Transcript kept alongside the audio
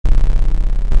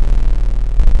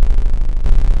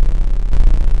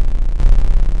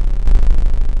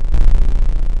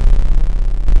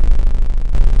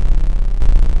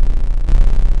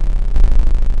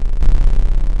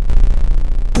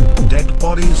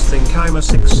think I'm a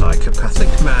sick psychopathic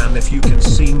man. If you can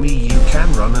see me, you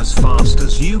can run as fast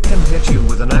as you can hit you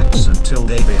with an axe until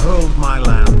they behold my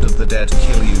land of the dead.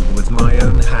 Kill you with my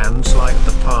own hands like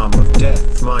the palm of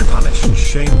death. My punished,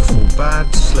 shameful,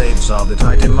 bad slaves are that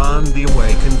I demand. The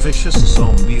awakened vicious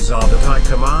zombies are that I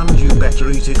command. You better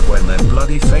eat it when their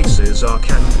bloody faces are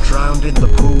canned, drowned in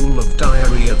the pool of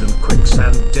diarrhea than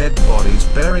quicksand. Dead bodies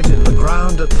buried in the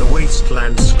ground at the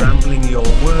wasteland, scrambling your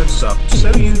words up so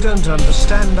you don't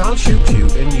understand. I'll shoot you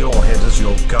in your head as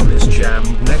your gun is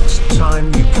jammed. Next time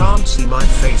you can't see my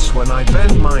face when I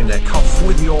bend my neck off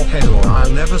with your head, or I'll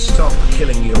never stop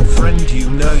killing your friend. You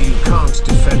know you can't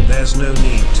defend, there's no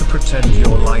need to pretend.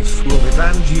 Your life will be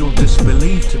banned, you'll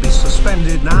disbelieve to be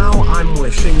suspended. Now I'm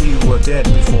wishing you were dead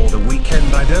before the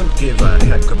weekend. I don't give a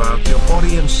heck about your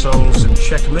body and souls in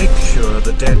check. Make sure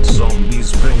the dead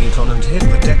zombies bring it on and hit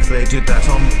the deck. They did that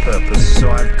on purpose,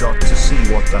 so I've got to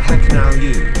see what the heck. Now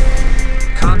you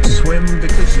can't swim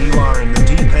because you are in the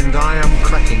deep end. I am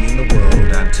cracking in the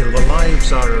world until the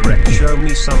lives are erect. Show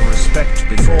me some respect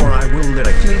before I will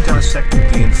lyrically dissect.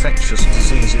 The infectious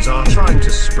diseases are trying to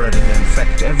spread and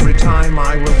infect. Every time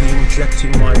I will be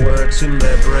injecting my words in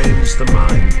their brains. The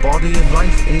mind, body and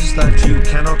life is that you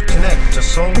cannot connect.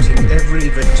 Assaulting every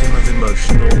victim of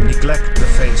emotional neglect. The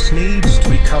face needs to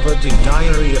be covered in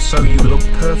diarrhea so you look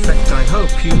perfect. I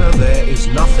hope you know there is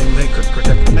nothing they could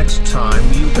protect. Next time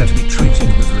you better be treated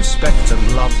with respect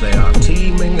and love. They are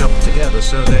teaming up together,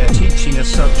 so they're teaching a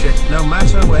subject. No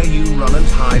matter where you run and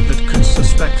hide that could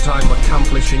suspect I'm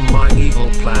accomplishing my evil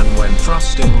plan when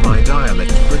trusting my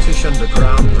dialect. British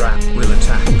underground rap will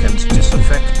attack and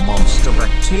disaffect. Monster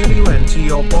bacteria enter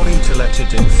your body to let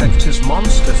it infect. His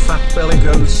monster fat belly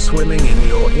goes swimming in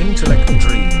your intellect.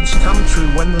 Dreams come true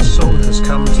when the soul has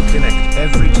come to connect.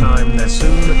 Every time they're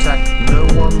soon attacked, no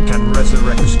one can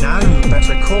resurrect. Now you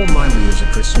better call my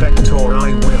music respect, or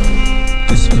I will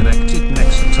disconnect it.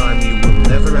 Next time you will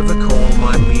never ever call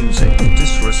my music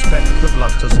disrespect. The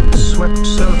blood hasn't swept,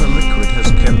 so the liquid has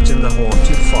kept in the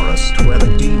haunted forest where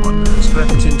the demon has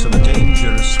crept into the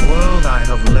dangerous world. I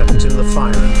have leapt in the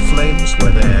fire and flames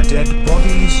where their dead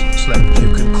bodies slept.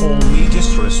 You can call me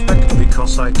disrespect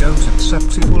because I don't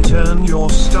accept. It will turn your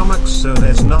stomach so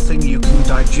there's nothing you can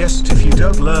digest. If you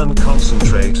don't learn,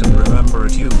 concentrate and remember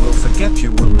it, you will forget.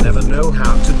 You will never know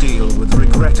how to deal with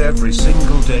regret. Every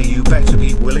single day you better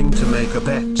be willing to make a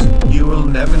bet. You will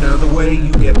never know the way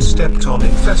you get stepped on,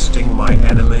 infesting my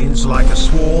enemies like a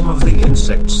swarm of the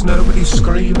insects. Nobody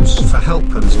screams for help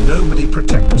and nobody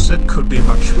protects. It could be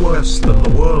much worse than the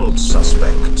world's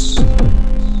suspects.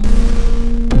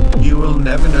 You will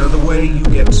never know the way you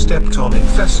get stepped on,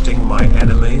 infesting my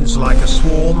enemies like a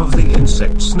swarm of the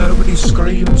insects. Nobody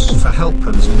screams for help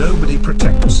and nobody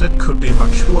protects. It could be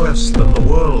much worse than the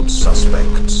world's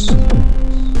suspects.